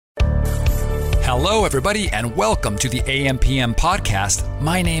Hello, everybody, and welcome to the AMPM podcast.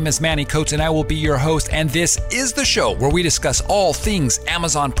 My name is Manny Coates, and I will be your host, and this is the show where we discuss all things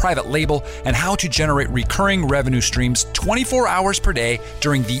Amazon private label and how to generate recurring revenue streams 24 hours per day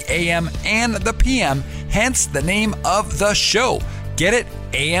during the AM and the PM, hence the name of the show. Get it?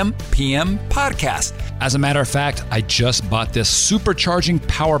 AMPM podcast. As a matter of fact, I just bought this supercharging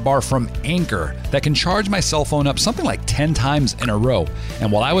power bar from Anker that can charge my cell phone up something like 10 times in a row.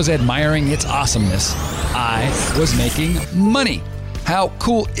 And while I was admiring its awesomeness, I was making money. How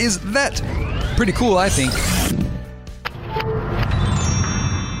cool is that? Pretty cool, I think.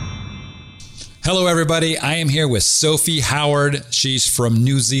 Hello, everybody. I am here with Sophie Howard. She's from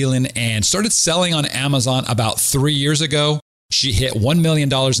New Zealand and started selling on Amazon about 3 years ago. She hit $1 million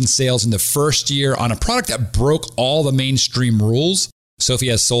in sales in the first year on a product that broke all the mainstream rules. Sophie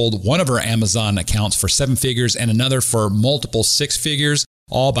has sold one of her Amazon accounts for 7 figures and another for multiple 6 figures,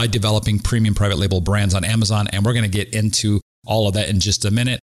 all by developing premium private label brands on Amazon. And we're going to get into all of that in just a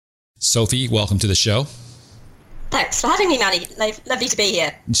minute. Sophie, welcome to the show. Thanks for having me, Manny. Lovely to be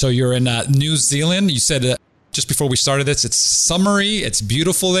here. So you're in New Zealand. You said just before we started this, it's summery. It's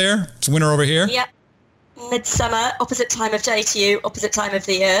beautiful there. It's winter over here. Yep. Midsummer, opposite time of day to you, opposite time of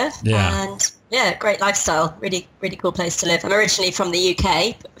the year. Yeah. And yeah, great lifestyle. Really, really cool place to live. I'm originally from the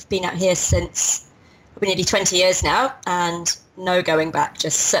UK, but I've been out here since probably nearly 20 years now, and no going back.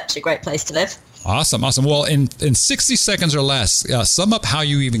 Just such a great place to live. Awesome. Well, in 60 seconds or less, sum up how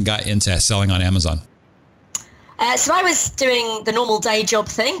you even got into selling on Amazon. So I was doing the normal day job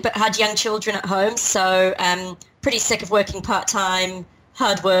thing, but had young children at home. So pretty sick of working part-time,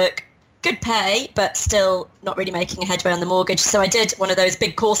 hard work, good pay, but still not really making a headway on the mortgage. So I did one of those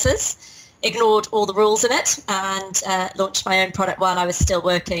big courses, ignored all the rules in it, and launched my own product while I was still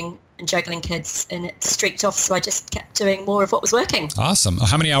working and juggling kids, and it streaked off. So I just kept doing more of what was working. Awesome.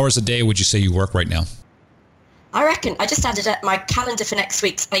 How many hours a day would you say you work right now? I reckon I just added up my calendar for next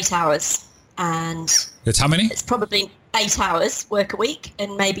week's 8 hours. And it's how many? It's probably 8 hours work a week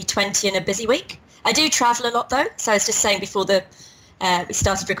and maybe 20 in a busy week. I do travel a lot though. So I was just saying before we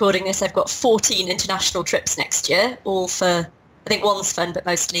started recording this, I've got 14 international trips next year, all for, I think one's fun, but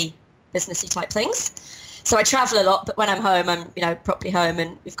mostly businessy type things. So I travel a lot, but when I'm home, I'm, properly home,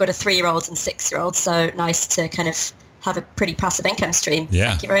 and we've got a 3-year-old and 6-year-old. So nice to kind of have a pretty passive income stream. Yeah.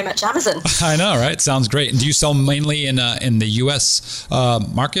 Thank you very much, Amazon. I know, right? Sounds great. And do you sell mainly in the U.S.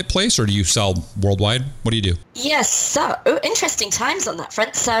 Marketplace, or do you sell worldwide? What do you do? Yes. So interesting times on that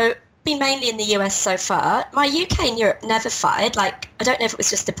front. So been mainly in the US so far. My UK and Europe never fired. I don't know if it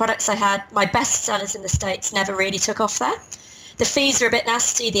was just the products I had. My best sellers in the States never really took off there. The fees are a bit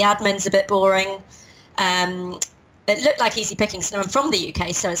nasty. The admin's a bit boring. It looked like easy pickings. Now I'm from the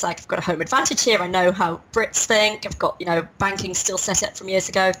UK, so it's like I've got a home advantage here. I know how Brits think. I've got, banking still set up from years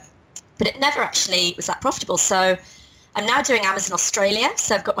ago. But it never actually was that profitable. So I'm now doing Amazon Australia.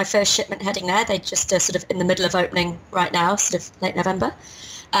 So I've got my first shipment heading there. They just are sort of in the middle of opening right now, sort of late November.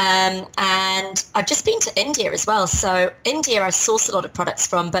 And I've just been to India as well. So India I source a lot of products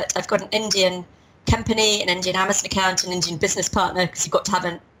from, but I've got an Indian company, an Indian Amazon account, an Indian business partner, because you've got to have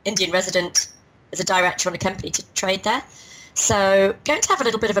an Indian resident as a director on a company to trade there. So going to have a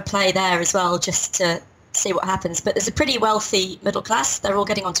little bit of a play there as well, just to see what happens. But there's a pretty wealthy middle class. They're all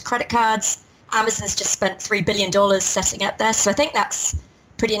getting onto credit cards. Amazon's just spent $3 billion setting up there. So I think that's a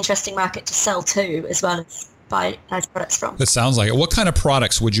pretty interesting market to sell to, as well as buy nice products from. That sounds like it. What kind of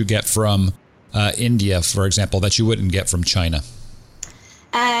products would you get from India, for example, that you wouldn't get from China?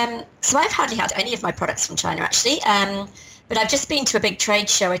 So I've hardly had any of my products from China, actually. But I've just been to a big trade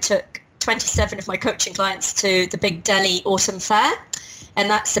show. I took 27 of my coaching clients to the big Delhi Autumn Fair. And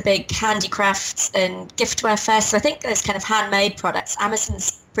that's a big handicrafts and giftware fair. So I think those kind of handmade products,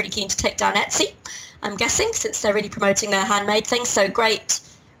 Amazon's pretty keen to take down Etsy, I'm guessing, since they're really promoting their handmade things. So great,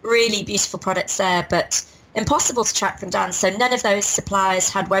 really beautiful products there, but impossible to track them down. So none of those suppliers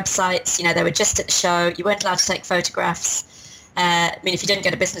had websites. They were just at the show. You weren't allowed to take photographs. If you didn't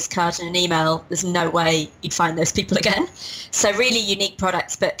get a business card and an email, there's no way you'd find those people again. So really unique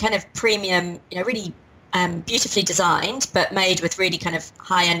products, but kind of premium, really beautifully designed, but made with really kind of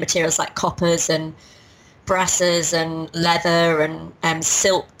high-end materials like coppers and brasses and leather and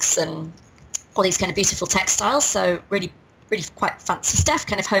silks and all these kind of beautiful textiles. So really quite fancy stuff,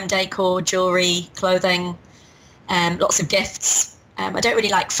 kind of home decor, jewelry, clothing, lots of gifts. I don't really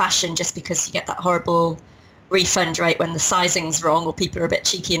like fashion just because you get that horrible refund rate when the sizing's wrong or people are a bit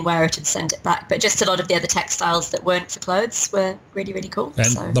cheeky and wear it and send it back. But just a lot of the other textiles that weren't for clothes were really, really cool.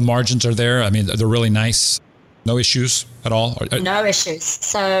 And the margins are there. They're really nice. No issues at all? No issues.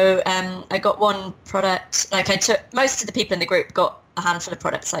 So I got one product, I took, most of the people in the group got a handful of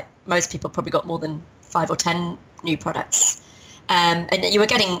products. Like most people probably got more than 5 or 10 new products. And you were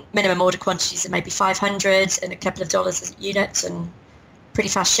getting minimum order quantities of maybe 500 and a couple of dollars a unit and pretty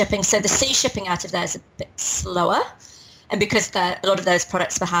fast shipping. So the sea shipping out of there is a bit slower. And because a lot of those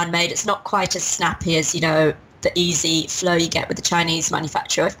products were handmade, it's not quite as snappy as, the easy flow you get with the Chinese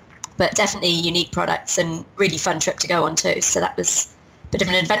manufacturer. But definitely unique products and really fun trip to go on too. So that was a bit of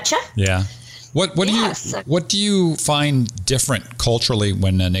an adventure. Yeah. What do you find different culturally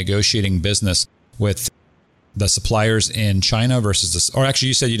when negotiating business with the suppliers in China versus or actually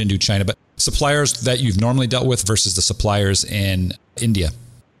you said you didn't do China, but suppliers that you've normally dealt with versus the suppliers in India?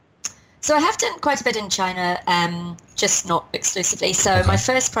 So I have done quite a bit in China, just not exclusively. So my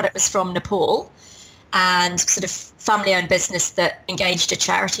first product was from Nepal, and sort of family-owned business that engaged a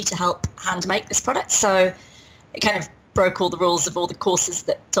charity to help hand make this product. So it kind of broke all the rules of all the courses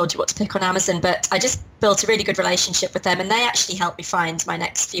that told you what to pick on Amazon, but I just built a really good relationship with them, and they actually helped me find my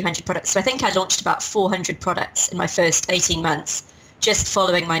next few hundred products. So I think I launched about 400 products in my first 18 months, just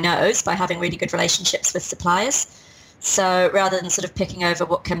following my nose by having really good relationships with suppliers. So rather than sort of picking over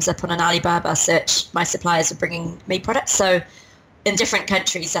what comes up on an Alibaba search, my suppliers are bringing me products. So in different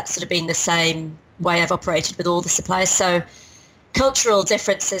countries, that's sort of been the same way I've operated with all the suppliers. So cultural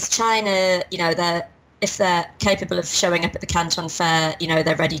differences, China, if they're capable of showing up at the Canton Fair,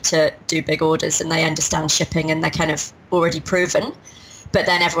 they're ready to do big orders and they understand shipping and they're kind of already proven, but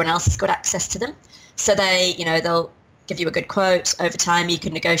then everyone else has got access to them. So they'll give you a good quote. Over time, you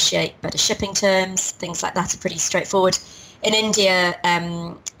can negotiate better shipping terms. Things like that are pretty straightforward. In India,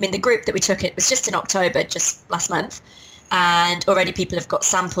 the group that we took, it was just in October, just last month, and already people have got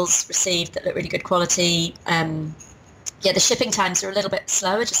samples received that look really good quality. The shipping times are a little bit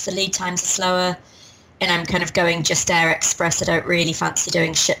slower, just the lead times are slower. And I'm kind of going just air express. I don't really fancy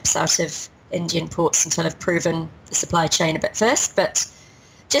doing ships out of Indian ports until I've proven the supply chain a bit first. But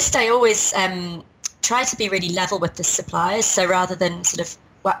I always try to be really level with the suppliers. So rather than sort of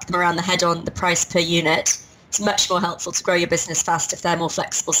whack them around the head on the price per unit, it's much more helpful to grow your business fast if they're more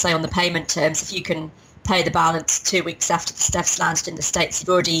flexible, say on the payment terms. If you can pay the balance 2 weeks after the stuff's landed in the States, you've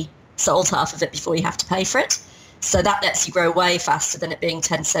already sold half of it before you have to pay for it. So that lets you grow way faster than it being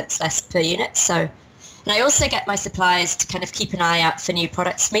 10 cents less per unit. And I also get my suppliers to kind of keep an eye out for new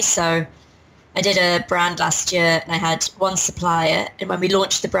products for me. So I did a brand last year and I had one supplier. And when we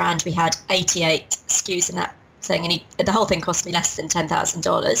launched the brand, we had 88 SKUs in that thing. And the whole thing cost me less than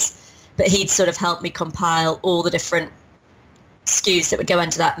 $10,000. But he'd sort of helped me compile all the different SKUs that would go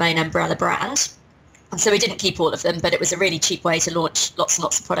under that main umbrella brand. And so we didn't keep all of them, but it was a really cheap way to launch lots and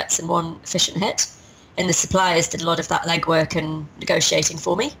lots of products in one efficient hit. And the suppliers did a lot of that legwork and negotiating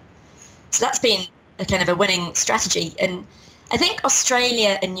for me. So that's been a kind of a winning strategy. And I think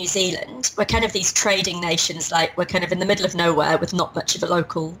Australia and New Zealand were kind of these trading nations, like we're kind of in the middle of nowhere with not much of a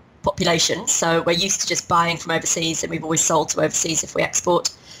local population. So we're used to just buying from overseas, and we've always sold to overseas if we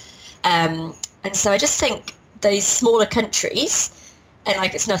export. And so I just think these smaller countries, and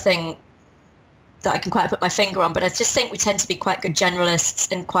it's nothing that I can quite put my finger on, but I just think we tend to be quite good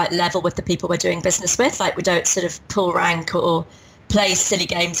generalists and quite level with the people we're doing business with. Like we don't sort of pull rank or play silly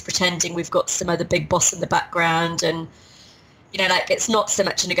games pretending we've got some other big boss in the background. And it's not so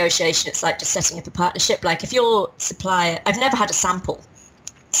much a negotiation, it's like just setting up a partnership. Like if your supplier, I've never had a sample,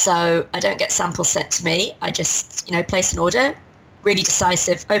 so I don't get samples sent to me. I just place an order, really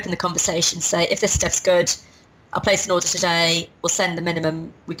decisive, open the conversation, say if this stuff's good, I'll place an order today, we'll send the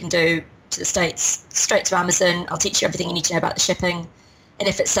minimum we can do to the States straight to Amazon. I'll teach you everything you need to know about the shipping. And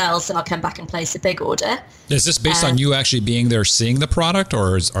if it sells, then I'll come back and place a big order. Is this based on you actually being there, seeing the product,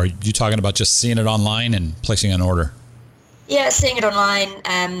 or are you talking about just seeing it online and placing an order? Yeah, seeing it online.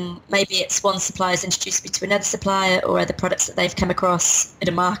 Maybe it's one supplier's introduced me to another supplier or other products that they've come across at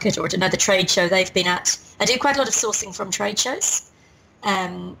a market or at another trade show they've been at. I do quite a lot of sourcing from trade shows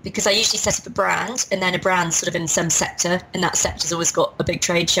because I usually set up a brand and then a brand sort of in some sector, and that sector's always got a big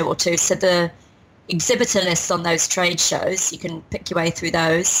trade show or two. So the exhibitor lists on those trade shows, you can pick your way through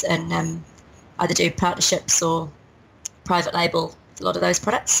those and either do partnerships or private label a lot of those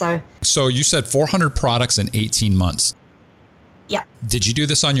products. So you said 400 products in 18 months. Yeah. Did you do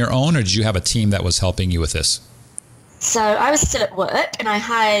this on your own, or did you have a team that was helping you with this? So I was still at work and I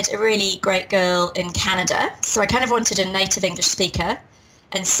hired a really great girl in Canada. So I kind of wanted a native English speaker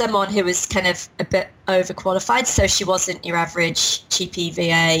and someone who was kind of a bit overqualified. So she wasn't your average cheapy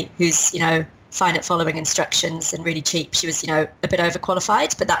VA who's, fine at following instructions and really cheap. She was, a bit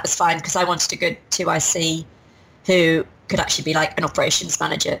overqualified, but that was fine because I wanted a good 2IC who could actually be like an operations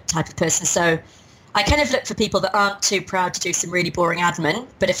manager type of person. So I kind of look for people that aren't too proud to do some really boring admin,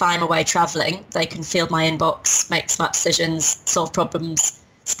 but if I'm away traveling, they can field my inbox, make smart decisions, solve problems,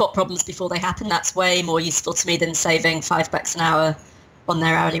 spot problems before they happen. That's way more useful to me than saving $5 an hour on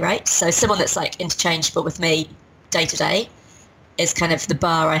their hourly rate. So someone that's like interchangeable with me day to day is kind of the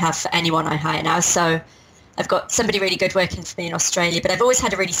bar I have for anyone I hire now. So I've got somebody really good working for me in Australia, but I've always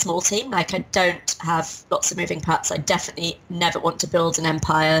had a really small team. Like, I don't have lots of moving parts. I definitely never want to build an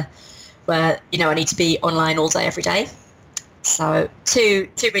empire where, you know, I need to be online all day, every day. So two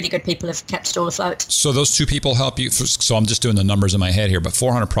really good people have kept it all afloat. So those two people help you. So I'm just doing the numbers in my head here, but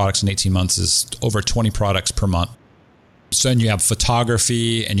 400 products in 18 months is over 20 products per month. So then you have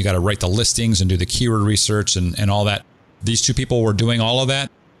photography and you got to write the listings and do the keyword research and all that. These two people were doing all of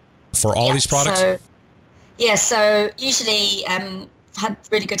that for all these products? So usually had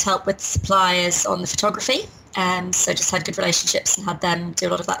really good help with suppliers on the photography. So just had good relationships and had them do a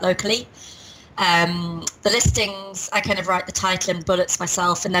lot of that locally. The listings, I kind of write the title and bullets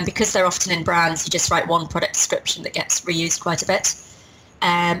myself. And then because they're often in brands, you just write one product description that gets reused quite a bit.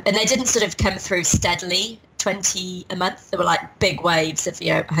 And they didn't sort of come through steadily, 20 a month. There were like big waves of,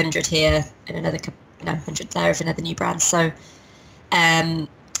 100 here and another 100 there of another new brand. So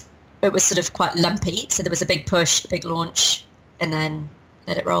it was sort of quite lumpy. So there was a big push, a big launch, and then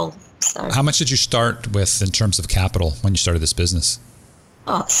let it roll. So how much did you start with in terms of capital when you started this business?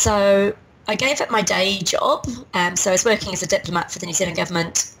 So I gave up my day job. So I was working as a diplomat for the New Zealand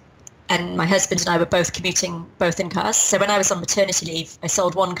government, and my husband and I were both commuting, both in cars. So when I was on maternity leave, I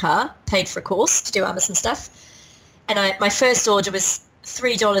sold one car, paid for a course to do Amazon stuff. And my first order was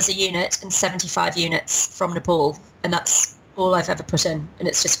 $3 a unit and 75 units from Nepal. And that's all I've ever put in. And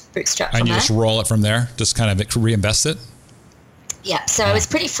it's just bootstrapped from there. And you just roll it from there? Just kind of reinvest it? Yeah. So I was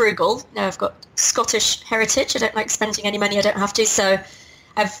pretty frugal. Now I've got Scottish heritage. I don't like spending any money I don't have to. So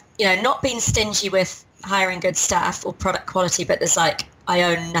I've, not been stingy with hiring good staff or product quality, but there's I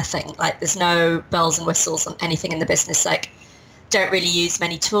own nothing. There's no bells and whistles on anything in the business. Don't really use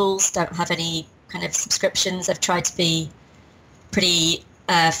many tools, don't have any kind of subscriptions. I've tried to be pretty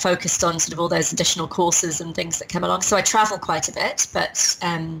focused on sort of all those additional courses and things that come along. So I travel quite a bit, but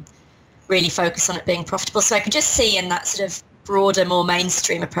really focus on it being profitable. So I could just see in that sort of broader, more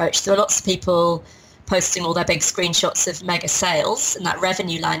mainstream approach, there are lots of people posting all their big screenshots of mega sales and that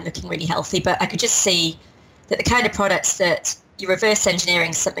revenue line looking really healthy. But I could just see that the kind of products that you reverse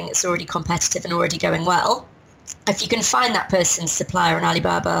engineering something that's already competitive and already going well, if you can find that person's supplier on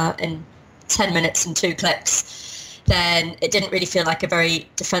Alibaba in 10 minutes and 2 clicks, then it didn't really feel like a very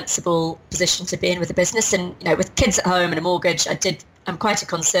defensible position to be in with a business. And, with kids at home and a mortgage, I'm quite a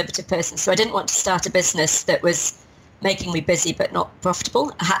conservative person, so I didn't want to start a business that was making me busy but not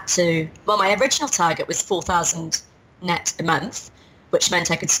profitable. I had to, my original target was 4,000 net a month, which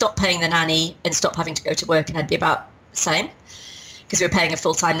meant I could stop paying the nanny and stop having to go to work, and I'd be about the same, because we were paying a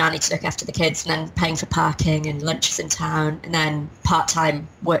full-time nanny to look after the kids and then paying for parking and lunches in town and then part-time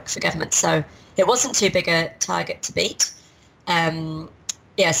work for government. So it wasn't too big a target to beat. So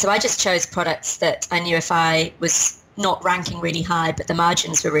I just chose products that I knew if I was not ranking really high, but the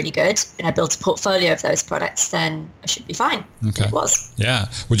margins were really good, and I built a portfolio of those products, then I should be fine. Okay. It was. Yeah.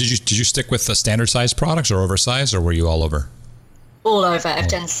 Well, did you stick with the standard size products or oversized, or were you all over? All over. I've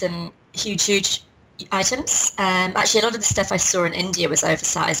done some huge items. Actually, a lot of the stuff I saw in India was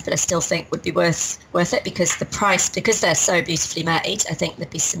oversized, but I still think would be worth it because the price, because they're so beautifully made. I think there'd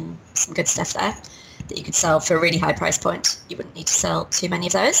be some good stuff there that you could sell for a really high price point. You wouldn't need to sell too many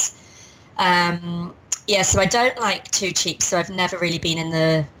of those. So I don't like too cheap. So I've never really been in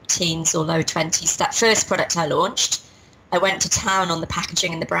the teens or low 20s. That first product I launched, I went to town on the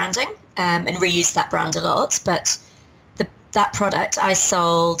packaging and the branding and reused that brand a lot. But that product I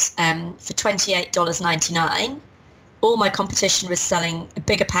sold for $28.99. All my competition was selling a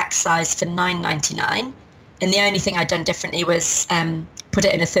bigger pack size for $9.99. And the only thing I'd done differently was put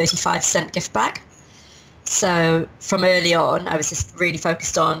it in a 35-cent gift bag. So from early on, I was just really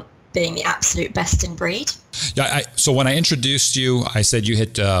focused on being the absolute best in breed. Yeah. So when I introduced you, I said you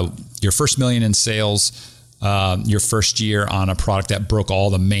hit your first $1 million in sales your first year on a product that broke all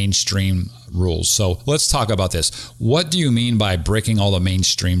the mainstream rules. So let's talk about this. What do you mean by breaking all the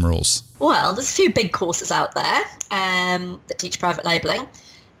mainstream rules? Well, there's a few big courses out there that teach private labeling.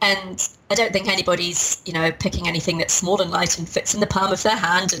 And I don't think anybody's, picking anything that's small and light and fits in the palm of their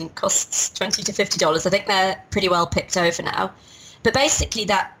hand and costs $20 to $50. I think they're pretty well picked over now. But basically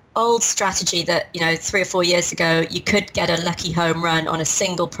that old strategy that, 3 or 4 years ago, you could get a lucky home run on a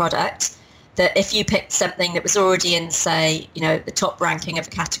single product, that if you picked something that was already in, say, the top ranking of a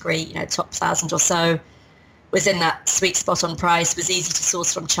category, top 1,000 or so, was in that sweet spot on price, was easy to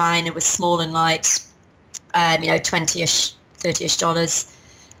source from China, was small and light, 20-ish, $30-ish dollars.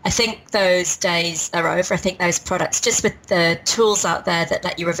 I think those days are over. I think those products, just with the tools out there that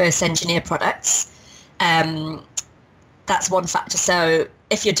let you reverse engineer products, that's one factor. So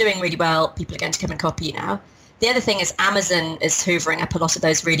if you're doing really well, people are going to come and copy you now. The other thing is Amazon is hoovering up a lot of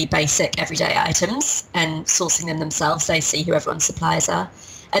those really basic everyday items and sourcing them themselves. They see who everyone's suppliers are.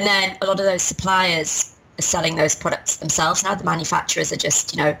 And then a lot of those suppliers are selling those products themselves now. The manufacturers are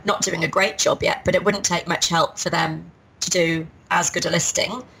just, not doing a great job yet, but it wouldn't take much help for them to do as good a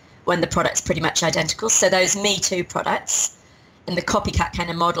listing when the product's pretty much identical. So those Me Too products and the copycat kind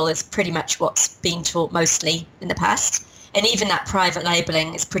of model is pretty much what's been taught mostly in the past. And even that private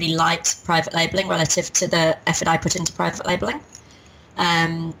labeling is pretty light private labeling relative to the effort I put into private labeling.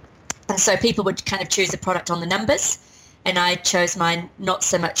 And so people would kind of choose a product on the numbers, and I chose mine not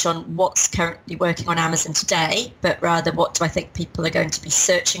so much on what's currently working on Amazon today, but rather what do I think people are going to be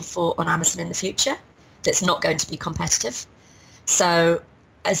searching for on Amazon in the future that's not going to be competitive. So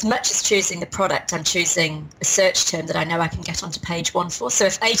as much as choosing the product, I'm choosing a search term that I know I can get onto page 1 for. So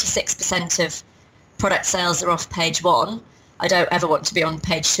if 86% of product sales are off page 1, I don't ever want to be on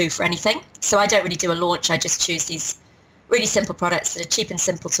page 2 for anything. So I don't really do a launch. I just choose these really simple products that are cheap and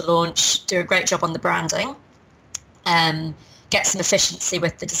simple to launch, do a great job on the branding, get some efficiency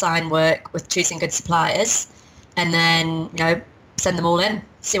with the design work, with choosing good suppliers, and then, send them all in,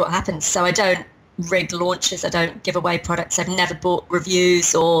 see what happens. So I don't rig launches. I don't give away products. I've never bought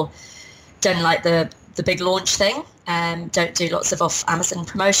reviews or done like the big launch thing. Don't do lots of off Amazon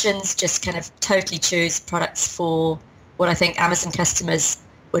promotions, just kind of totally choose products for what I think Amazon customers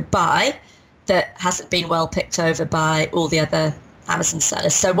would buy that hasn't been well picked over by all the other Amazon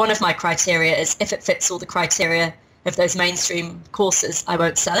sellers. So one of my criteria is if it fits all the criteria of those mainstream courses, I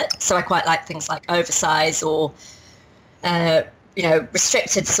won't sell it. So I quite like things like oversize or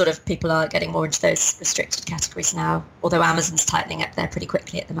restricted. Sort of people are getting more into those restricted categories now, although Amazon's tightening up there pretty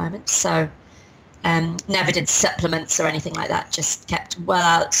quickly at the moment. So never did supplements or anything like that, just kept well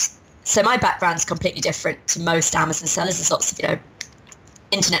out. So my background's completely different to most Amazon sellers. There's lots of,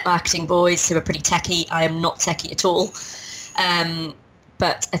 internet marketing boys who are pretty techie. I am not techie at all.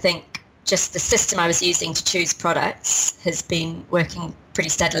 But I think just the system I was using to choose products has been working pretty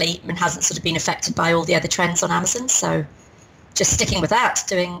steadily and hasn't sort of been affected by all the other trends on Amazon. So just sticking with that,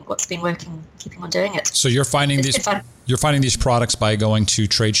 doing what's been working, keeping on doing it. So you're finding these products by going to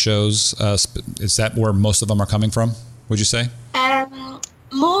trade shows. Is that where most of them are coming from, would you say?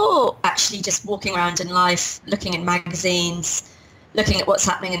 More actually just walking around in life, looking in magazines, looking at what's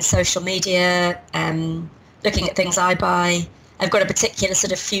happening in social media, looking at things I buy. I've got a particular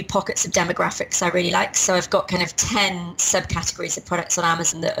sort of few pockets of demographics I really like. So I've got kind of 10 subcategories of products on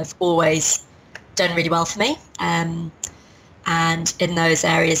Amazon that have always done really well for me. And in those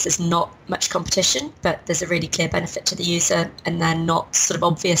areas, there's not much competition, but there's a really clear benefit to the user, and they're not sort of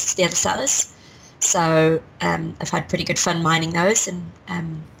obvious to the other sellers. So I've had pretty good fun mining those.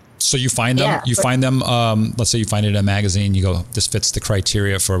 And so you find them. Yeah, find them. Let's say you find it in a magazine. You go, this fits the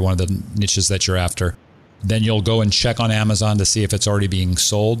criteria for one of the niches that you're after. Then you'll go and check on Amazon to see if it's already being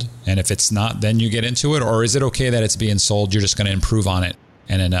sold, and if it's not, then you get into it. Or is it okay that it's being sold? You're just going to improve on it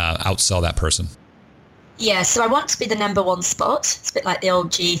and then outsell that person. Yeah, so I want to be the number 1 spot. It's a bit like the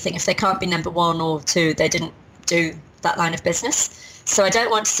old GE thing. If they can't be number 1 or 2, they didn't do that line of business. So I don't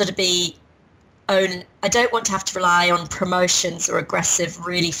want to sort of I don't want to have to rely on promotions or aggressive,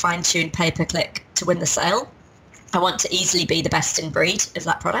 really fine-tuned pay-per-click to win the sale. I want to easily be the best in breed of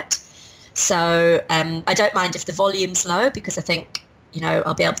that product. So I don't mind if the volume's low, because I think,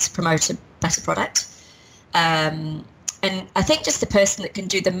 I'll be able to promote a better product. And I think just the person that can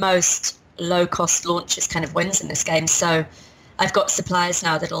do the most low-cost launches kind of wins in this game. So I've got suppliers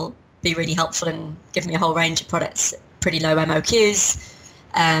now that'll be really helpful and give me a whole range of products, pretty low MOQs,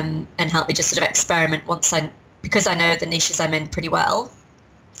 and help me just sort of experiment because I know the niches I'm in pretty well.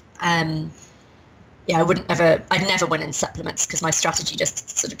 I'd never win in supplements because my strategy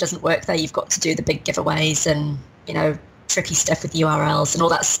just sort of doesn't work there. You've got to do the big giveaways and, tricky stuff with URLs and all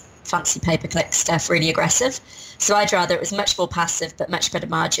that fancy pay-per-click stuff, really aggressive. So I'd rather it was much more passive but much better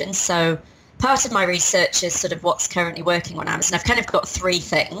margins. So part of my research is sort of what's currently working on Amazon. I've kind of got 3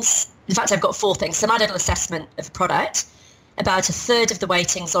 things. In fact, I've got 4 things. So my little assessment of a product, about a third of the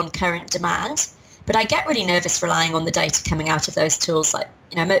weighting's on current demand. But I get really nervous relying on the data coming out of those tools. Like,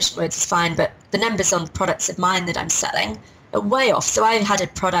 Merchant Words is fine, but the numbers on products of mine that I'm selling are way off. So I had a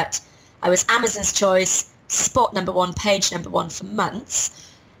product, I was Amazon's choice, spot number 1, page number 1 for months.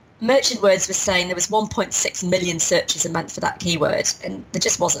 Merchant Words was saying there was 1.6 million searches a month for that keyword, and there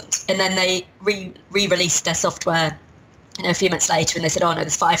just wasn't. And then they re-released their software, a few months later, and they said, oh no,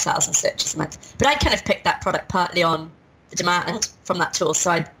 there's 5,000 searches a month. But I kind of picked that product partly on the demand from that tool,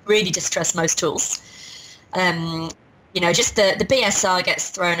 so I really distrust most tools. Just the BSR gets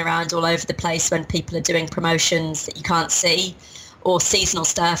thrown around all over the place when people are doing promotions that you can't see, or seasonal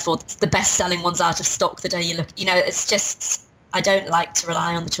stuff, or the best-selling one's out of stock the day you look. It's just, I don't like to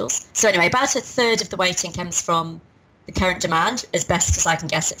rely on the tools. So anyway, about a third of the weighting comes from the current demand, as best as I can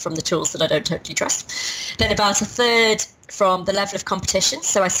guess it from the tools that I don't totally trust. Then about a third from the level of competition.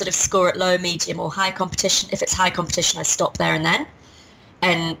 So I sort of score at low, medium, or high competition. If it's high competition, I stop there and then.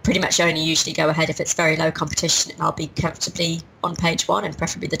 And pretty much only usually go ahead if it's very low competition, and I'll be comfortably on page one and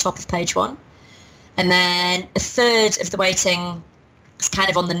preferably the top of page one. And then a third of the weighting is kind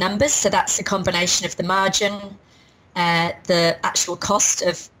of on the numbers. So that's a combination of the margin, the actual cost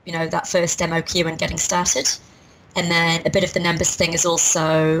of that first MOQ and getting started, and then a bit of the numbers thing is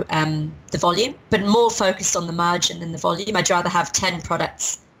also the volume, but more focused on the margin than the volume. I'd rather have 10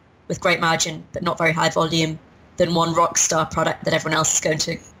 products with great margin but not very high volume than one rock star product that everyone else is going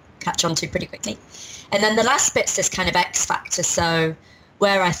to catch on to pretty quickly. And then the last bit's this kind of X factor, so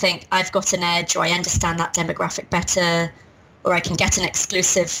where I think I've got an edge, or I understand that demographic better, or I can get an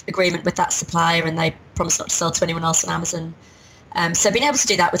exclusive agreement with that supplier and they promise not to sell to anyone else on Amazon. So being able to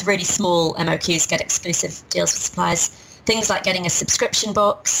do that with really small MOQs, get exclusive deals with suppliers, things like getting a subscription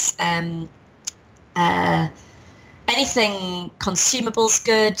box, anything consumables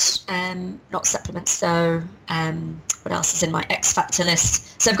good, not supplements. So what else is in my X Factor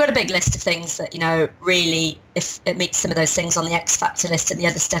list? So I've got a big list of things that, really, if it meets some of those things on the X Factor list and the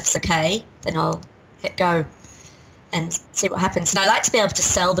other stuff's okay, then I'll hit go and see what happens. And I like to be able to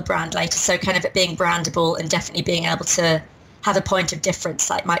sell the brand later, so kind of it being brandable and definitely being able to have a point of difference,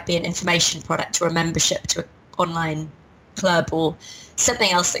 like might be an information product or a membership to an online club or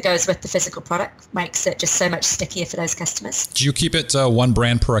something else that goes with the physical product, makes it just so much stickier for those customers. Do you keep it one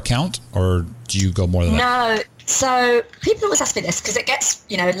brand per account, or do you go more than that? No. So people always ask me this because it gets,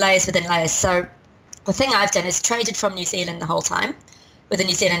 layers within layers. So the thing I've done is traded from New Zealand the whole time with a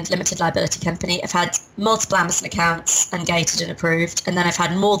New Zealand limited liability company. I've had multiple Amazon accounts ungated and approved, and then I've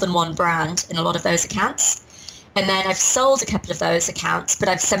had more than one brand in a lot of those accounts. And then I've sold a couple of those accounts, but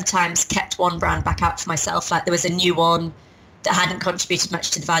I've sometimes kept one brand back out for myself. Like there was a new one that hadn't contributed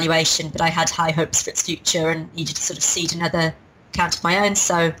much to the valuation, but I had high hopes for its future and needed to sort of seed another account of my own.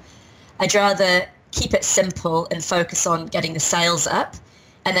 So I'd rather keep it simple and focus on getting the sales up,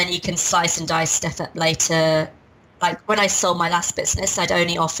 and then you can slice and dice stuff up later. Like when I sold my last business, I'd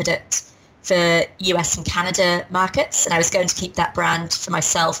only offered it for US and Canada markets, and I was going to keep that brand for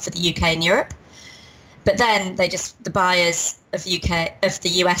myself for the UK and Europe. But then the buyers of the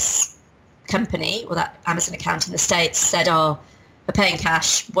US company, or that Amazon account in the States, said, oh, we're paying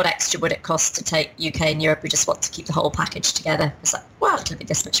cash. What extra would it cost to take UK and Europe? We just want to keep the whole package together. It's like, well, it'll be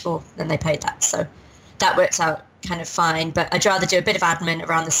this much more. Then they paid that. So that worked out kind of fine. But I'd rather do a bit of admin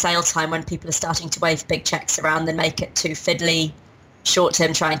around the sale time when people are starting to wave big checks around than make it too fiddly short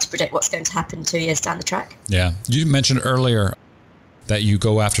term trying to predict what's going to happen 2 years down the track. Yeah. You mentioned earlier that you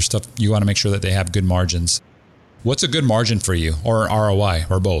go after stuff, you want to make sure that they have good margins. What's a good margin for you, or ROI,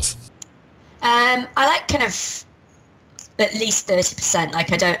 or both? I like kind of at least 30%.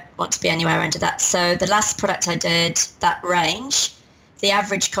 Like I don't want to be anywhere under that. So the last product I did, that range, the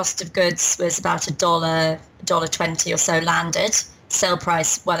average cost of goods was about $1.20 or so landed. Sale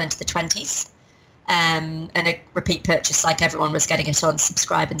price well into the 20s. And a repeat purchase, like everyone was getting it on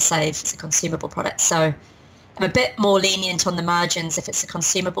Subscribe and Save as a consumable product. So I'm a bit more lenient on the margins if it's a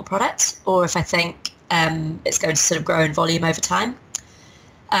consumable product, or if I think it's going to sort of grow in volume over time.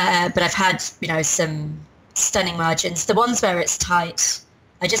 But I've had, some stunning margins. The ones where it's tight,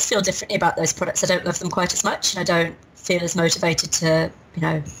 I just feel differently about those products. I don't love them quite as much, and I don't feel as motivated to,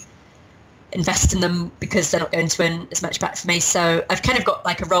 invest in them because they're not going to earn as much back for me. So I've kind of got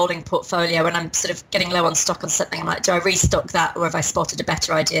like a rolling portfolio. When I'm sort of getting low on stock on something, I'm like, do I restock that, or have I spotted a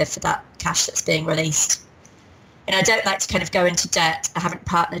better idea for that cash that's being released? And I don't like to kind of go into debt. I haven't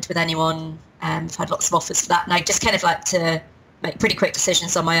partnered with anyone. I've had lots of offers for that. And I just kind of like to make pretty quick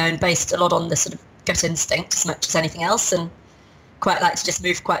decisions on my own, based a lot on the sort of gut instinct as much as anything else, and quite like to just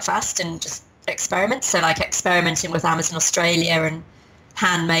move quite fast and just experiment. So like experimenting with Amazon Australia and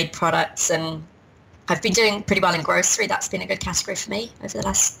handmade products, and I've been doing pretty well in grocery. That's been a good category for me over the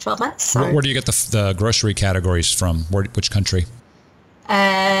last 12 months. So. Where do you get the grocery categories from? Which country?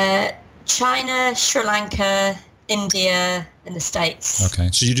 China, Sri Lanka, India, and the States. Okay.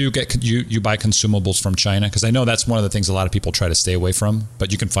 So you do get, you buy consumables from China? Because I know that's one of the things a lot of people try to stay away from,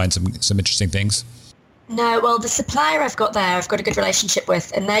 but you can find some interesting things. No, well, the supplier I've got there, I've got a good relationship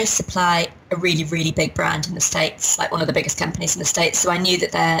with, and they supply a really, really big brand in the States, like one of the biggest companies in the States. So I knew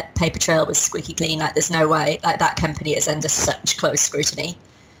that their paper trail was squeaky clean. Like, there's no way, like, that company is under such close scrutiny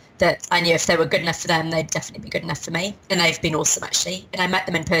that I knew if they were good enough for them, they'd definitely be good enough for me. And they've been awesome, actually. And I met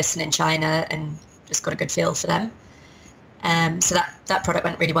them in person in China and just got a good feel for them. So that product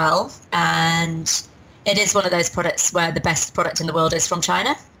went really well. And it is one of those products where the best product in the world is from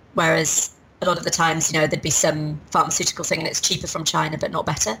China, whereas a lot of the times, there'd be some pharmaceutical thing and it's cheaper from China, but not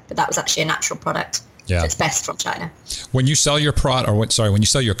better. But that was actually a natural product that's best from China. When you sell your when you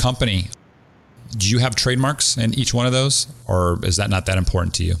sell your company, do you have trademarks in each one of those, or is that not that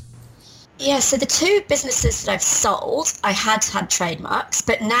important to you? Yeah, so the two businesses that I've sold, I had trademarks,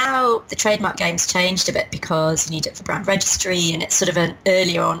 but now the trademark game's changed a bit because you need it for brand registry and it's sort of an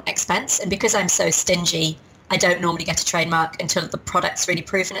earlier on expense. And because I'm so stingy, I don't normally get a trademark until the product's really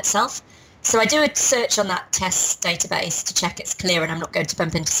proven itself. So I do a search on that test database to check it's clear and I'm not going to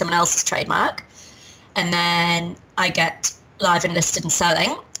bump into someone else's trademark. And then I get live and listed and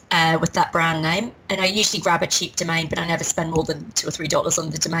selling with that brand name. And I usually grab a cheap domain, but I never spend more than $2 or $3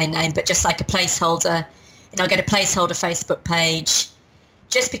 on the domain name, but just like a placeholder. And I'll get a placeholder Facebook page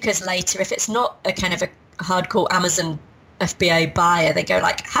just because later, if it's not a kind of a hardcore Amazon FBA buyer, they go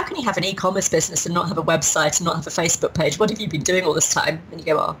like, how can you have an e-commerce business and not have a website and not have a Facebook page? What have you been doing all this time? And you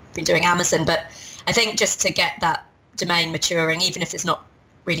go, well, I've been doing Amazon. But I think just to get that domain maturing, even if there's not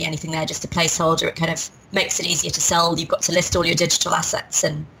really anything there, just a placeholder, it kind of makes it easier to sell. You've got to list all your digital assets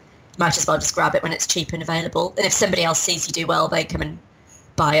and you might as well just grab it when it's cheap and available. And if somebody else sees you do well, they come and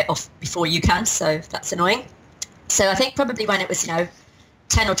buy it off before you can. So that's annoying. So I think probably when it was, 10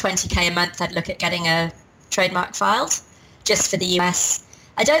 or 20K a month, I'd look at getting a trademark filed. Just for the US.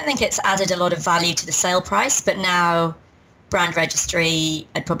 I don't think it's added a lot of value to the sale price, but now brand registry,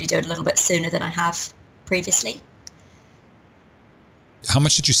 I'd probably do it a little bit sooner than I have previously. How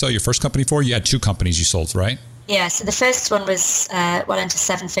much did you sell your first company for? You had two companies you sold, right? Yeah, so the first one was well into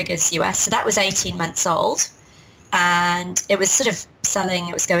 7 figures US. So that was 18 months old. And it was sort of selling,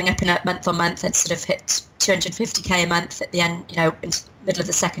 it was going up and up month on month. I'd sort of hit 250K a month at the end, in the middle of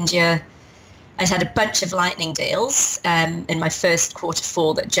the second year. I'd had a bunch of lightning deals in my first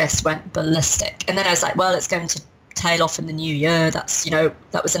Q4 that just went ballistic. And then I was like, well, it's going to tail off in the new year. That's,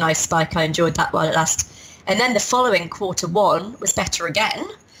 that was a nice spike. I enjoyed that while it lasted. And then the following Q1 was better again.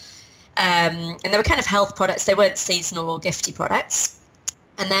 And they were kind of health products. They weren't seasonal or gifty products.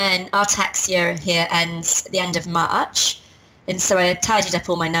 And then our tax year here ends at the end of March. And so I tidied up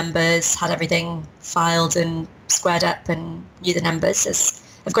all my numbers, had everything filed and squared up and knew the numbers.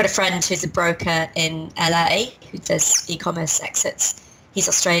 I've got a friend who's a broker in LA who does e-commerce exits. He's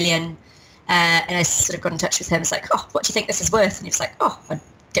Australian. And I sort of got in touch with him. I was like, oh, what do you think this is worth? And he was like, oh, I'd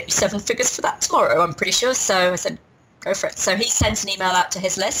get you 7 figures for that tomorrow, I'm pretty sure. So I said, go for it. So he sent an email out to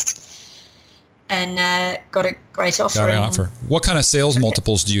his list and got a great offer. What kind of sales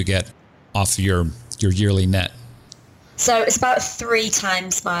multiples do you get off your yearly net? So it's about 3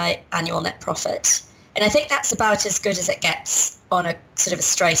 times my annual net profit. And I think that's about as good as it gets on a sort of a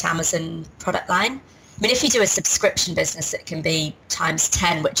straight Amazon product line. I mean, if you do a subscription business, it can be times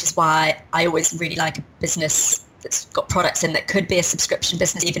 10, which is why I always really like a business that's got products in that could be a subscription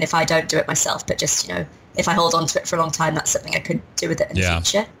business, even if I don't do it myself. But just, if I hold on to it for a long time, that's something I could do with it in the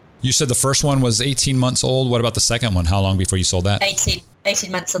future. You said the first one was 18 months old. What about the second one? How long before you sold that?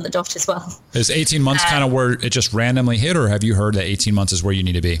 18 months on the dot as well. Is 18 months kind of where it just randomly hit, or have you heard that 18 months is where you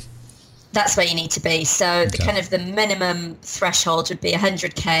need to be? That's where you need to be. So the minimum threshold would be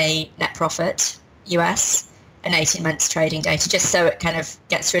 100K net profit US and 18 months trading data, just so it kind of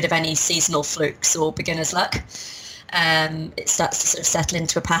gets rid of any seasonal flukes or beginner's luck. It starts to sort of settle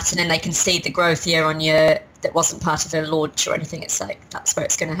into a pattern and they can see the growth year on year that wasn't part of a launch or anything. It's like, that's where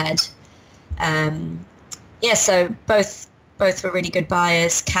it's going to head. So both were really good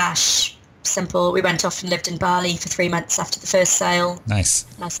buyers, cash, simple. We went off and lived in Bali for 3 months after the first sale. Nice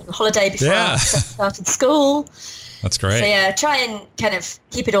little holiday before I started school. That's great. So try and kind of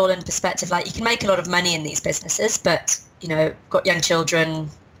keep it all in perspective. Like, you can make a lot of money in these businesses, but got young children,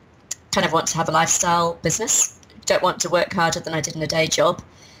 kind of want to have a lifestyle business. Don't want to work harder than I did in a day job,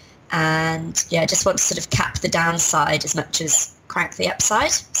 and just want to sort of cap the downside as much as crank the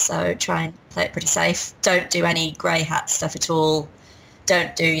upside. So try and play it pretty safe. Don't do any grey hat stuff at all.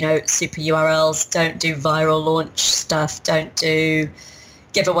 Don't do, super URLs. Don't do viral launch stuff. Don't do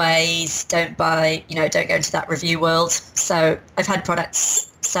giveaways. Don't buy, don't go into that review world. So I've had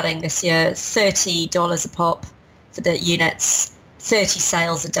products selling this year $30 a pop for the units, 30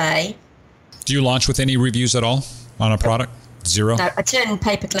 sales a day. Do you launch with any reviews at all on a product? Zero? No, I turn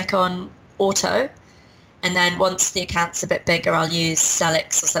pay-per-click on auto, and then once the account's a bit bigger, I'll use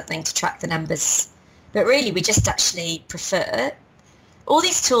Selix or something to track the numbers. But really, we just actually prefer... All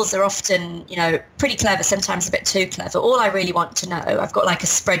these tools are often, pretty clever, sometimes a bit too clever. All I really want to know, I've got like a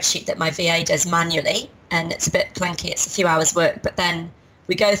spreadsheet that my VA does manually, and it's a bit clunky, it's a few hours work, but then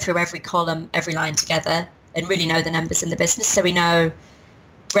we go through every column, every line together and really know the numbers in the business. So we know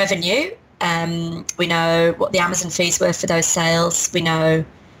revenue, we know what the Amazon fees were for those sales, we know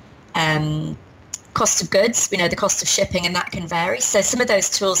cost of goods, we know the cost of shipping, and that can vary. So some of those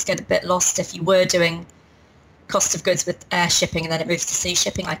tools get a bit lost if you were doing cost of goods with air shipping and then it moves to sea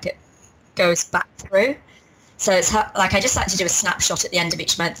shipping, like it goes back through. So it's like I just like to do a snapshot at the end of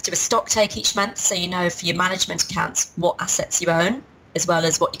each month, do a stock take each month, so you know for your management accounts what assets you own as well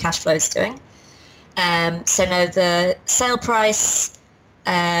as what your cash flow is doing. So know the sale price,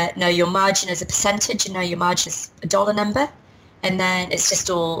 know your margin as a percentage, and know your margin is a dollar number, and then it's just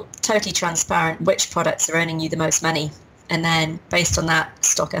all totally transparent which products are earning you the most money, and then based on that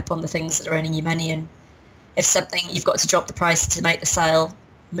stock up on the things that are earning you money, and if something you've got to drop the price to make the sale,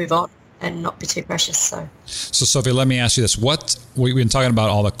 move on and not be too precious. So Sophie, let me ask you this. We've been talking about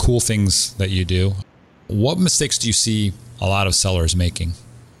all the cool things that you do. What mistakes do you see a lot of sellers making?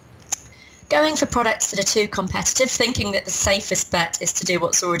 Going for products that are too competitive, thinking that the safest bet is to do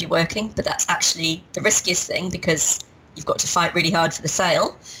what's already working, but that's actually the riskiest thing because you've got to fight really hard for the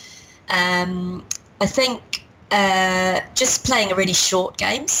sale. I think just playing a really short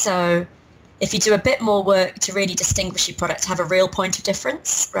game. So if you do a bit more work to really distinguish your product, have a real point of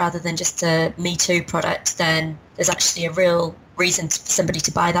difference rather than just a Me Too product, then there's actually a real reason for somebody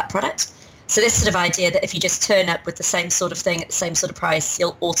to buy that product. So this sort of idea that if you just turn up with the same sort of thing at the same sort of price,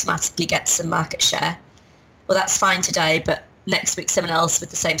 you'll automatically get some market share. Well, that's fine today, but next week someone else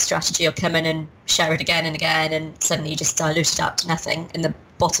with the same strategy will come in and share it again and again, and suddenly you just dilute it out to nothing and the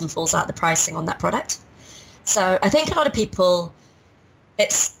bottom falls out the pricing on that product. So I think a lot of people...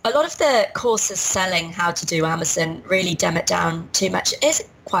 It's a lot of the courses selling how to do Amazon really dumb it down too much. It is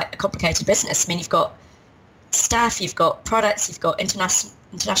quite a complicated business. I mean, you've got staff, you've got products, you've got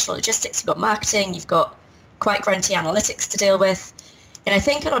international logistics, you've got marketing, you've got quite grunty analytics to deal with. And I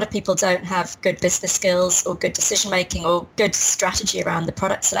think a lot of people don't have good business skills or good decision making or good strategy around the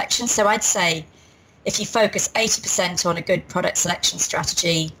product selection. So I'd say if you focus 80% on a good product selection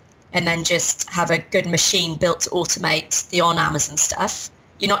strategy and then just have a good machine built to automate the on Amazon stuff,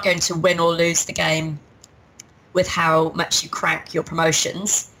 you're not going to win or lose the game with how much you crank your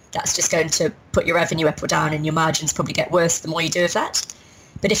promotions. That's just going to put your revenue up or down, and your margins probably get worse the more you do of that.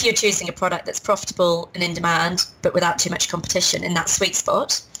 But if you're choosing a product that's profitable and in demand, but without too much competition in that sweet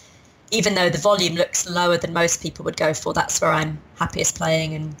spot, even though the volume looks lower than most people would go for, that's where I'm happiest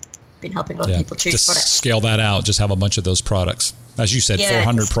playing and been helping a lot of people choose just products. Scale that out, just have a bunch of those products. As you said,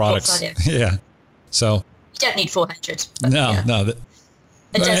 400 products. Yeah. So you don't need 400. No.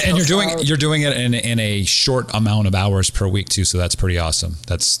 And you're doing it in a short amount of hours per week too, so that's pretty awesome.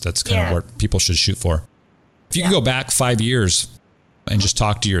 That's kind of what people should shoot for. If you could go back 5 years and just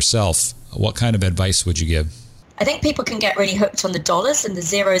talk to yourself, what kind of advice would you give? I think people can get really hooked on the dollars and the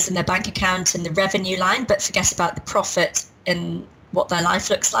zeros in their bank account and the revenue line, but forget about the profit and what their life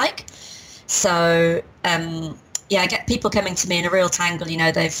looks like. So I get people coming to me in a real tangle.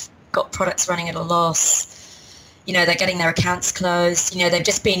 They've got products running at a loss. They're getting their accounts closed. They've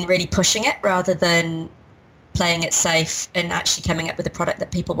just been really pushing it rather than playing it safe and actually coming up with a product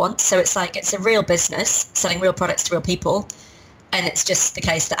that people want. So it's like it's a real business selling real products to real people. And it's just the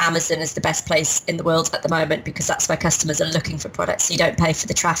case that Amazon is the best place in the world at the moment because that's where customers are looking for products. So you don't pay for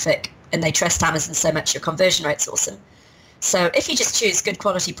the traffic and they trust Amazon so much, your conversion rate's awesome. So if you just choose good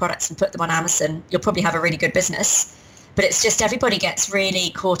quality products and put them on Amazon, you'll probably have a really good business. But it's just everybody gets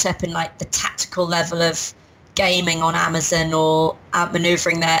really caught up in like the tactical level of gaming on Amazon or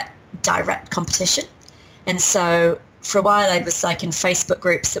outmaneuvering their direct competition. And so for a while I was like in Facebook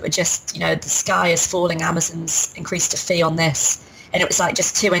groups that were just, the sky is falling, Amazon's increased a fee on this. And it was like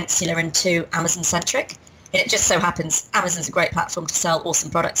just too insular and too Amazon centric. And it just so happens Amazon's a great platform to sell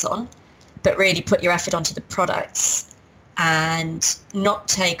awesome products on, but really put your effort onto the products and not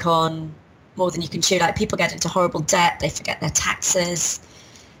take on more than you can chew. Like people get into horrible debt, they forget their taxes.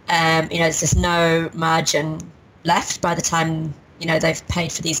 There's just no margin left by the time, they've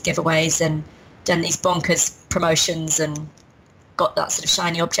paid for these giveaways and done these bonkers promotions and got that sort of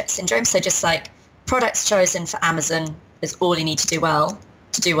shiny object syndrome. So just like products chosen for Amazon is all you need to do well.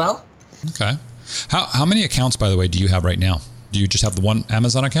 Okay. How many accounts, by the way, do you have right now? Do you just have the one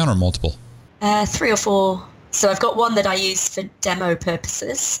Amazon account or multiple? 3 or 4 So I've got one that I use for demo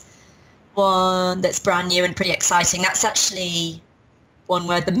purposes, one that's brand new and pretty exciting. That's actually one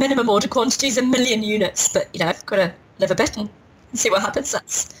where the minimum order quantity is 1 million units, but I've got to live a bit and see what happens.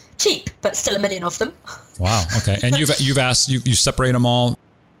 That's cheap, but still 1 million of them. Wow. Okay. And you've asked, you separate them all.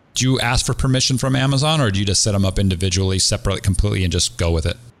 Do you ask for permission from Amazon, or do you just set them up individually, separate completely, and just go with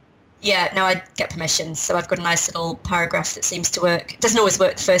it? Yeah, no, I get permission. So I've got a nice little paragraph that seems to work. It doesn't always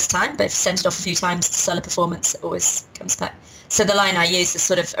work the first time, but if you send it off a few times to seller performance, it always comes back. So the line I use is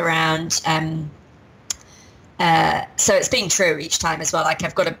sort of around, so it's been true each time as well. Like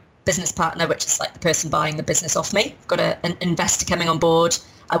I've got a business partner, which is like the person buying the business off me. I've got an investor coming on board.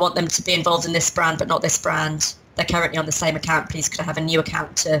 I want them to be involved in this brand, but not this brand. They're currently on the same account. Please could I have a new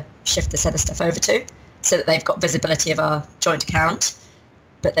account to shift this other stuff over to, so that they've got visibility of our joint account,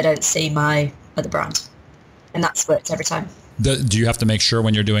 but they don't see my other brand. And that's worked every time. Do you have to make sure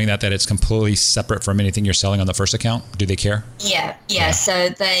when you're doing that it's completely separate from anything you're selling on the first account? Do they care? Yeah. So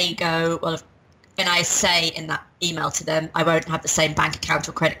they go, well, and I say in that email to them, I won't have the same bank account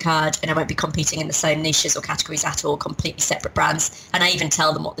or credit card, and I won't be competing in the same niches or categories at all, completely separate brands. And I even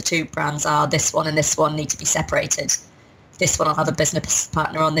tell them what the two brands are. This one and this one need to be separated. This one I'll have a business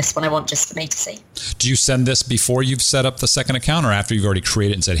partner on. This one I want just for me to see. Do you send this before you've set up the second account, or after you've already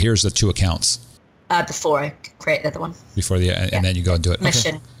created and said, here's the two accounts? Before I create the other one. And then you go and do it.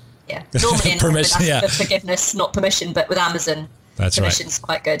 Permission. Okay. Yeah. Normally permission, for forgiveness, not permission, but with Amazon, that's permission's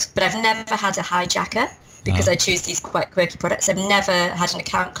quite good. But I've never had a hijacker because I choose these quite quirky products. I've never had an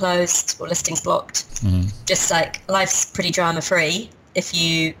account closed or listings blocked. Mm-hmm. Just like life's pretty drama free if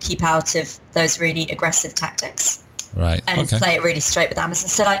you keep out of those really aggressive tactics. Right. And play it really straight with Amazon.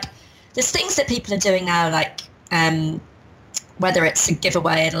 So like there's things that people are doing now, like whether it's a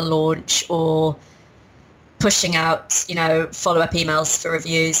giveaway at a launch or pushing out, follow-up emails for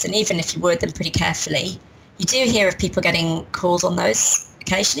reviews. And even if you word them pretty carefully, you do hear of people getting called on those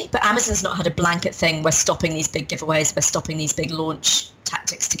occasionally. But Amazon's not had a blanket thing. We're stopping these big giveaways. We're stopping these big launch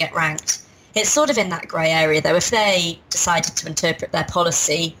tactics to get ranked. It's sort of in that grey area, though. If they decided to interpret their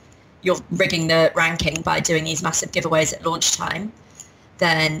policy, you're rigging the ranking by doing these massive giveaways at launch time,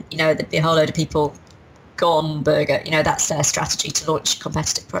 then, there'd be a whole load of people gone burger. That's their strategy to launch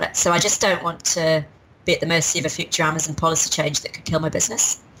competitive products. So I just don't want to be at the mercy of a future Amazon policy change that could kill my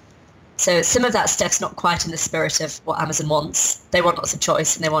business. So some of that stuff's not quite in the spirit of what Amazon wants. They want lots of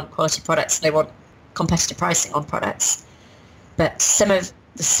choice and they want quality products and they want competitive pricing on products. But some of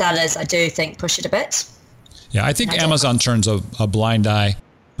the sellers, I do think, push it a bit. Yeah, I think Amazon turns a blind eye.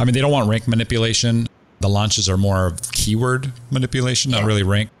 I mean, they don't want rank manipulation. The launches are more of keyword manipulation, not really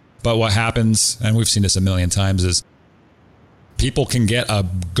rank. But what happens, and we've seen this a million times, is people can get a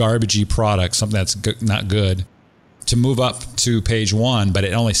garbagey product, something that's not good, to move up to page one, but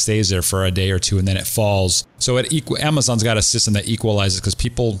it only stays there for a day or two and then it falls. So Amazon's got a system that equalizes because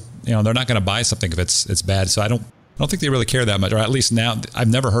people, they're not going to buy something if it's bad. So I don't think they really care that much, or at least now I've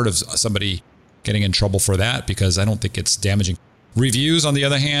never heard of somebody getting in trouble for that because I don't think it's damaging. Reviews, on the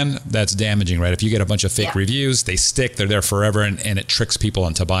other hand, that's damaging, right? If you get a bunch of fake reviews, they stick, they're there forever, and it tricks people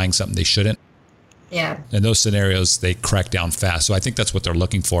into buying something they shouldn't. Yeah. In those scenarios, they crack down fast. So I think that's what they're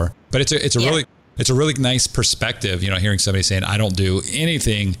looking for. But it's a really nice perspective, hearing somebody saying, I don't do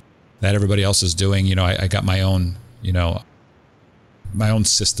anything that everybody else is doing. I got my own, my own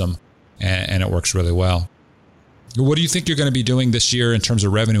system, and it works really well. What do you think you're going to be doing this year in terms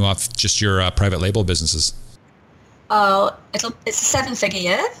of revenue off just your private label businesses? Oh, it's a 7-figure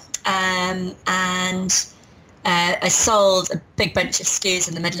year. And I sold a big bunch of SKUs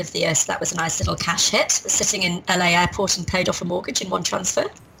in the middle of the year, so that was a nice little cash hit. I was sitting in LA airport and paid off a mortgage in one transfer.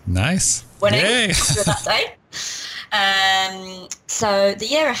 Nice. Winning after that day. So the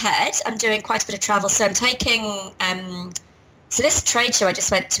year ahead, I'm doing quite a bit of travel. So I'm taking, so this trade show I just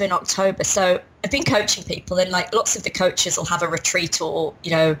went to in October. So I've been coaching people, and like lots of the coaches will have a retreat or,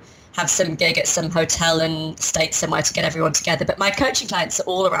 have some gig at some hotel in the States somewhere to get everyone together. But my coaching clients are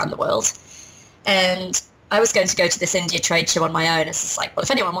all around the world. And I was going to go to this India trade show on my own. It's just like, well,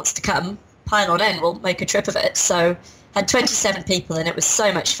 if anyone wants to come, pile on in, we'll make a trip of it. So I had 27 people and it was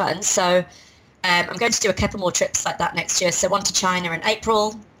so much fun. So I'm going to do a couple more trips like that next year. So one to China in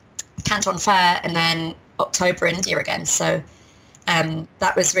April, Canton Fair, and then October India again. So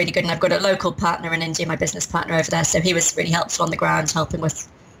that was really good. And I've got a local partner in India, my business partner over there. So he was really helpful on the ground, helping with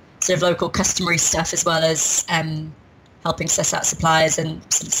sort of local customary stuff, as well as helping suss out suppliers and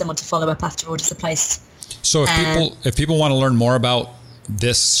sort of someone to follow up after orders are placed. So if people want to learn more about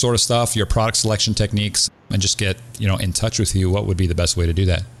this sort of stuff, your product selection techniques, and just get in touch with you, what would be the best way to do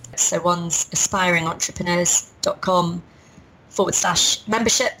that? So one's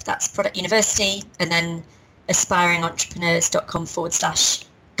aspiringentrepreneurs.com/membership. That's Product University. And then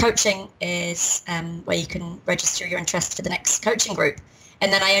aspiringentrepreneurs.com/coaching is where you can register your interest for the next coaching group.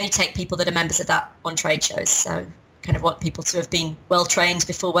 And then I only take people that are members of that on trade shows. So kind of want people to have been well trained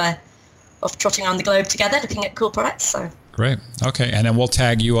before we're off trotting around the globe together looking at cool products. So great. Okay. And then we'll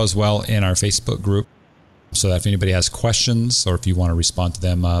tag you as well in our Facebook group so that if anybody has questions or if you want to respond to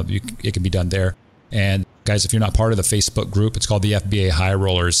them, it can be done there. And guys, if you're not part of the Facebook group, it's called the FBA High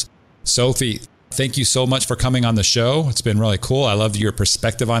Rollers. Sophie, thank you so much for coming on the show. It's been really cool. I love your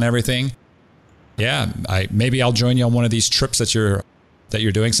perspective on everything. Yeah, maybe I'll join you on one of these trips that you're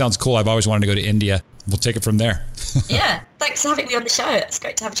doing. Sounds cool. I've always wanted to go to India. We'll take it from there. Yeah, thanks for having me on the show. It's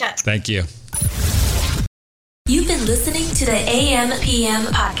great to have a chat. Thank you. You've been listening to the AM/PM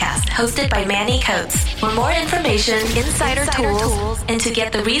podcast hosted by Manny Coates. For more information, insider tools, and to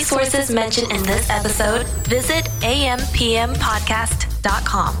get the resources mentioned in this episode, visit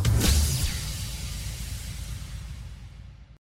ampmpodcast.com.